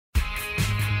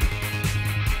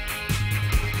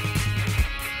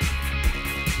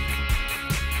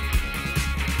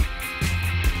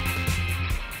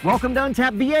Welcome to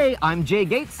Untapped VA. I'm Jay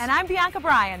Gates. And I'm Bianca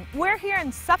Bryan. We're here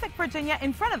in Suffolk, Virginia,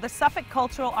 in front of the Suffolk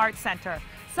Cultural Arts Center.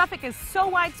 Suffolk is so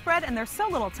widespread and there's so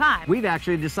little time. We've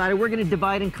actually decided we're going to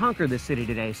divide and conquer this city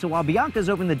today. So while Bianca's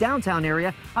over in the downtown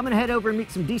area, I'm going to head over and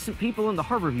meet some decent people in the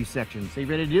Harborview section. So you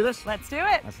ready to do this? Let's do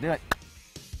it. Let's do it.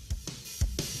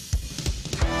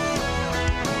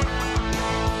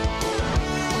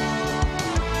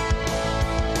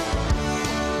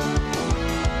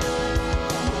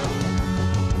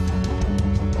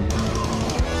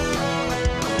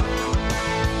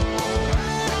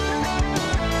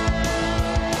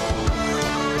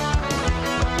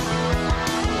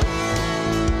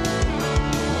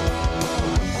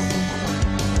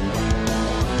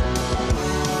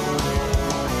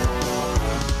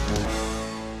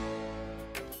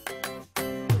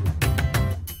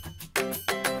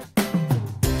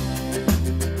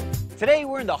 Today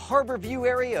we're in the Harborview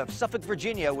area of Suffolk,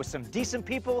 Virginia with some decent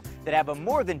people that have a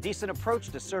more than decent approach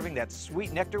to serving that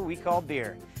sweet nectar we call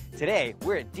beer. Today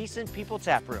we're at Decent People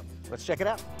Taproom. Let's check it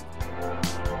out.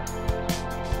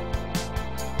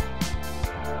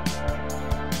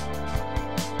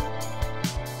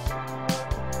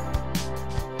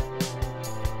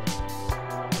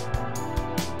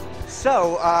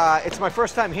 So, it's my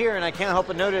first time here and I can't help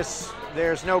but notice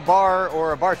there's no bar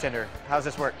or a bartender. How's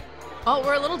this work? Well,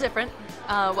 we're a little different.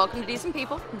 Welcome to Decent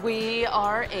People. We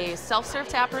are a self-serve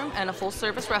tap room and a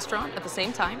full-service restaurant at the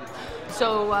same time.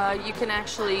 So you can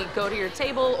actually go to your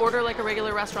table, order like a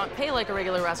regular restaurant, pay like a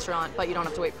regular restaurant, but you don't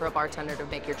have to wait for a bartender to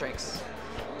make your drinks.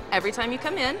 Every time you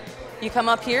come in, you come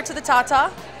up here to the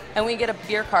Tata, and we get a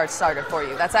beer card started for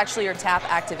you. That's actually your tap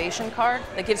activation card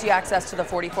that gives you access to the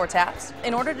 44 taps.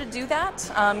 In order to do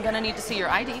that, I'm gonna need to see your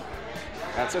ID.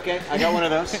 That's okay, I got one of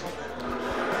those.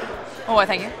 Oh, I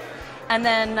thank you. And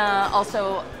then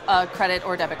also a credit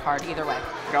or debit card, either way.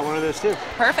 Got one of those too.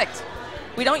 Perfect.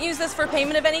 We don't use this for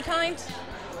payment of any kind.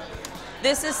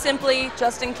 This is simply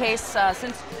just in case,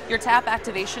 since your tap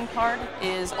activation card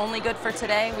is only good for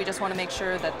today, we just want to make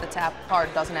sure that the tap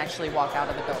card doesn't actually walk out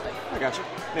of the building. I got you.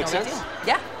 Makes No big sense.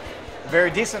 deal. Yeah.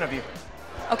 Very decent of you.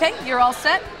 Okay, you're all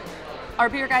set. Our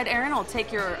beer guide, Aaron, will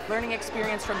take your learning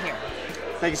experience from here.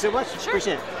 Thank you so much. Sure.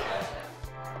 Appreciate it.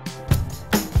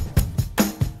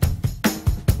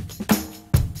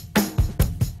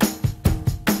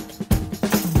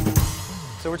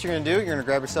 So what you're going to do, you're going to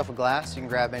grab yourself a glass. You can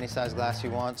grab any size glass you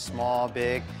want, small,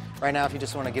 big. Right now, if you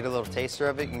just want to get a little taster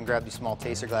of it, you can grab these small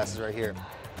taster glasses right here.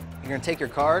 You're going to take your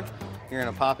card, you're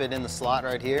going to pop it in the slot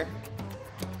right here,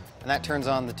 and that turns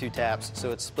on the two taps,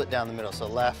 so it's split down the middle, so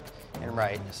left and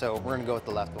right. So we're going to go with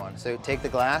the left one. So take the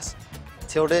glass,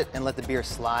 tilt it, and let the beer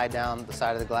slide down the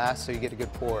side of the glass so you get a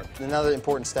good pour. Another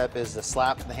important step is to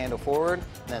slap the handle forward,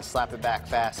 and then slap it back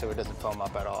fast so it doesn't foam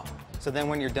up at all. So then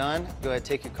when you're done, go ahead,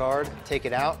 take your card, take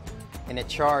it out, and it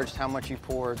charged how much you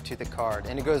poured to the card.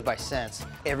 And it goes by cents.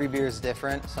 Every beer is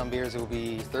different. Some beers will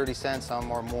be 30 cents, some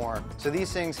or more. So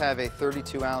these things have a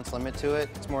 32-ounce limit to it.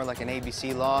 It's more like an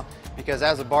ABC law, because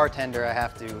as a bartender, I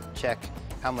have to check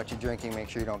how much you're drinking, make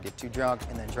sure you don't get too drunk,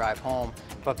 and then drive home.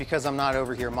 But because I'm not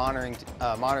over here monitoring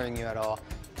you at all,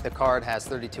 the card has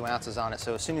 32 ounces on it,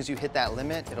 so as soon as you hit that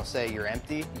limit, it'll say you're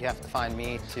empty. You have to find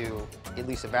me to at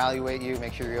least evaluate you,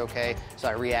 make sure you're okay, so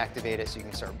I reactivate it so you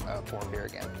can start pouring beer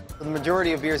again. The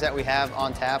majority of beers that we have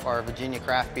on tap are Virginia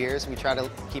craft beers. We try to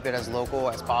keep it as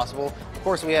local as possible. Of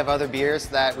course, we have other beers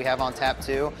that we have on tap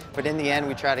too, but in the end,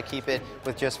 we try to keep it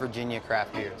with just Virginia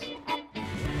craft beers.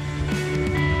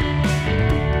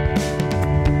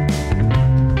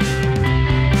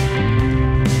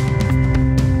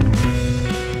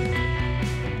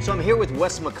 So I'm here with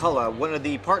Wes McCullough, one of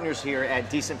the partners here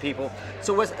at Decent People.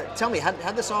 So Wes, tell me,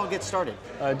 how'd this all get started?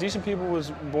 Decent People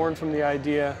was born from the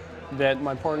idea that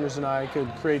my partners and I could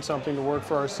create something to work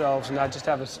for ourselves and not just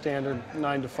have a standard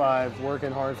 9-to-5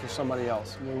 working hard for somebody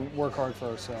else. We work hard for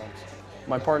ourselves.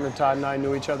 My partner Todd and I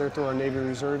knew each other through our Navy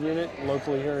Reserve unit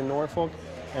locally here in Norfolk,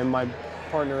 and my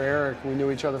partner Eric, we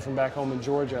knew each other from back home in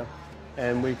Georgia.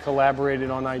 And we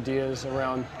collaborated on ideas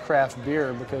around craft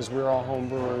beer because we're all home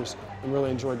brewers and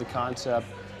really enjoyed the concept.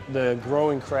 The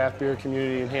growing craft beer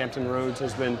community in Hampton Roads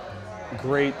has been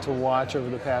great to watch over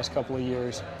the past couple of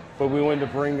years, but we wanted to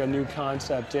bring a new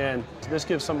concept in. This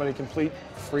gives somebody complete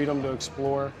freedom to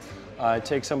explore,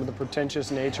 take some of the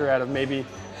pretentious nature out of maybe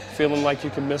feeling like you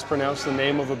can mispronounce the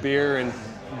name of a beer and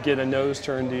get a nose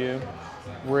turned to you.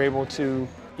 We're able to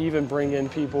even bring in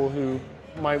people who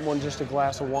might want just a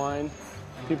glass of wine,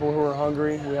 people who are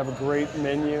hungry. We have a great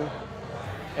menu,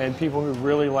 and people who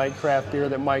really like craft beer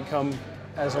that might come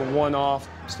as a one-off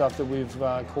stuff that we've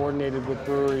coordinated with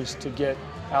breweries to get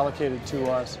allocated to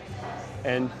us.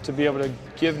 and to be able to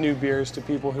give new beers to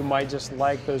people who might just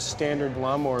like those standard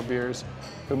lawnmower beers,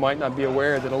 who might not be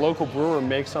aware that a local brewer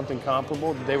makes something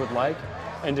comparable that they would like,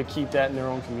 and to keep that in their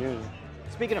own community.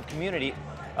 Speaking of community,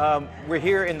 we're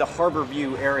here in the Harbor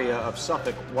View area of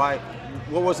Suffolk. What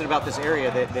was it about this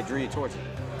area that drew you towards it?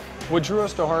 What drew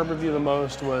us to Harborview the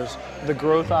most was the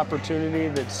growth opportunity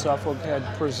that Suffolk had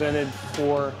presented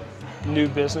for new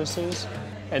businesses,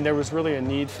 and there was really a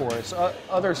need for it. So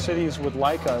other cities would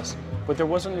like us, but there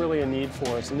wasn't really a need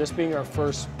for us. And this being our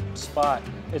first spot,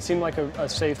 it seemed like a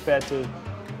safe bet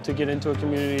to get into a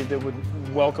community that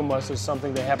would welcome us as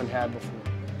something they haven't had before.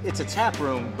 It's a tap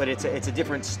room, but it's a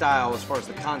different style as far as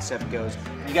the concept goes.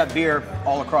 You got beer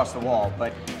all across the wall,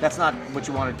 but that's not what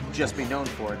you want to just be known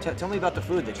for. Tell me about the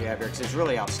food that you have here, because it's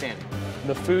really outstanding.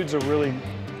 The food's a really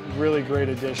great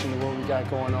addition to what we got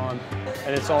going on,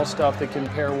 and it's all stuff that can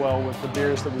pair well with the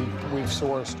beers that we've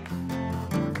sourced.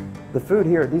 The food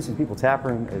here at Decent People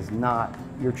Taproom is not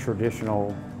your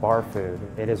traditional bar food.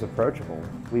 It is approachable.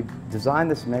 We've designed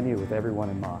this menu with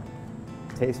everyone in mind.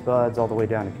 Taste buds all the way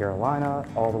down to Carolina,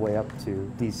 all the way up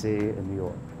to DC and New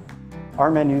York. Our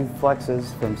menu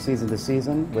flexes from season to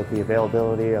season with the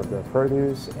availability of the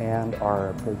produce and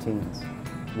our proteins.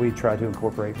 We try to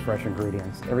incorporate fresh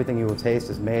ingredients. Everything you will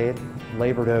taste is made,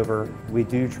 labored over. We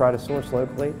do try to source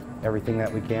locally, everything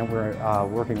that we can. We're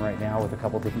working right now with a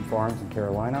couple different farms in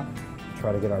Carolina to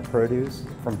try to get our produce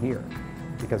from here,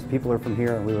 because people are from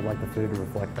here and we would like the food to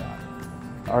reflect that.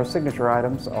 Our signature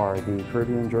items are the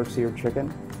Caribbean jerk-seared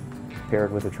chicken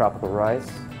paired with a tropical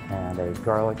rice and a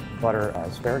garlic butter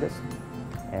asparagus.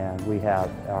 And we have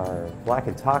our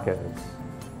blackened tacos,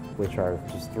 which are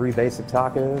just 3 basic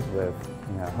tacos with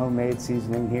homemade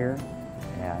seasoning here,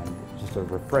 and just a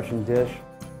refreshing dish.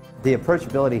 The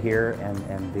approachability here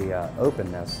and the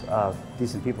openness of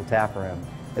Decent People Taproom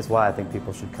is why I think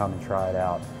people should come and try it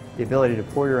out. The ability to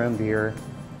pour your own beer,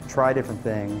 try different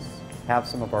things, have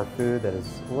some of our food that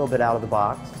is a little bit out of the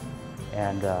box,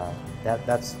 and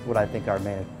that's what I think our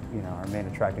main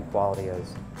attracting quality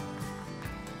is.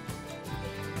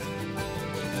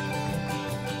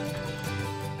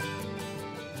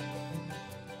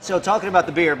 So talking about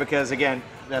the beer, because again,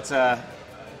 that's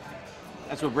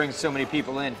what brings so many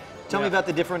people in. Tell me about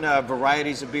the different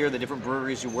varieties of beer, the different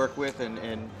breweries you work with,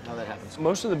 and how that happens.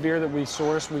 Most of the beer that we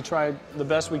source, we try the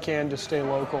best we can to stay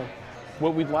local.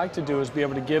 What we'd like to do is be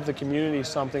able to give the community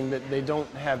something that they don't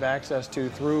have access to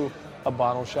through a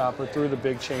bottle shop or through the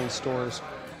big chain stores.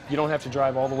 You don't have to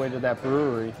drive all the way to that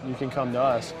brewery. You can come to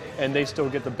us, and they still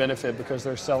get the benefit because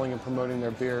they're selling and promoting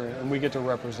their beer, and we get to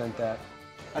represent that.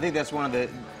 I think that's one of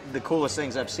the coolest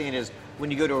things I've seen is when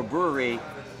you go to a brewery,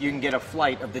 you can get a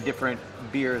flight of the different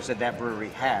beers that brewery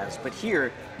has. But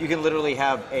here, you can literally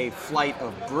have a flight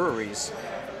of breweries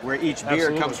where each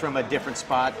beer comes from a different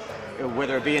spot,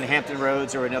 whether it be in Hampton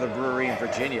Roads or another brewery in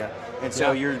Virginia. And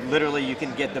so you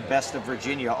can get the best of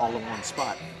Virginia all in one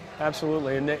spot.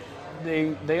 Absolutely, and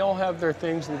they all have their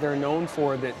things that they're known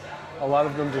for that a lot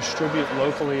of them distribute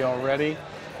locally already,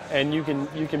 and you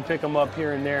can pick them up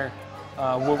here and there.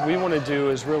 What we want to do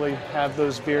is really have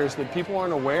those beers that people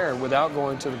aren't aware without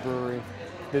going to the brewery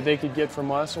that they could get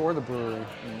from us or the brewery,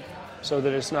 so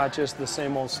that it's not just the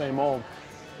same old, same old.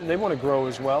 They want to grow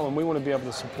as well, and we want to be able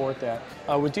to support that.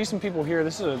 With Decent People here,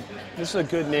 this is a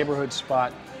good neighborhood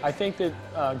spot. I think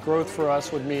that growth for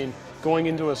us would mean going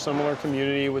into a similar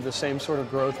community with the same sort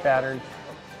of growth pattern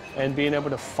and being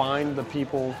able to find the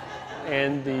people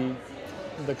and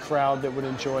the crowd that would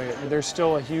enjoy it. There's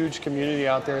still a huge community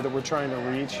out there that we're trying to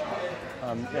reach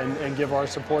and give our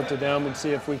support to them and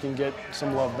see if we can get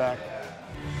some love back.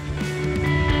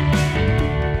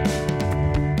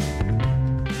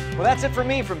 Well, that's it for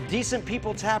me from Decent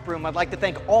People Taproom. I'd like to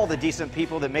thank all the decent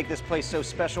people that make this place so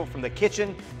special, from the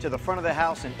kitchen to the front of the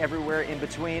house and everywhere in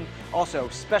between. Also,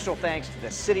 special thanks to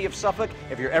the city of Suffolk.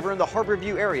 If you're ever in the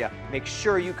Harborview area, make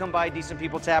sure you come by Decent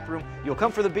People Taproom. You'll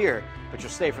come for the beer, but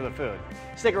you'll stay for the food.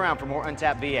 Stick around for more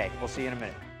Untapped VA. We'll see you in a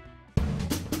minute.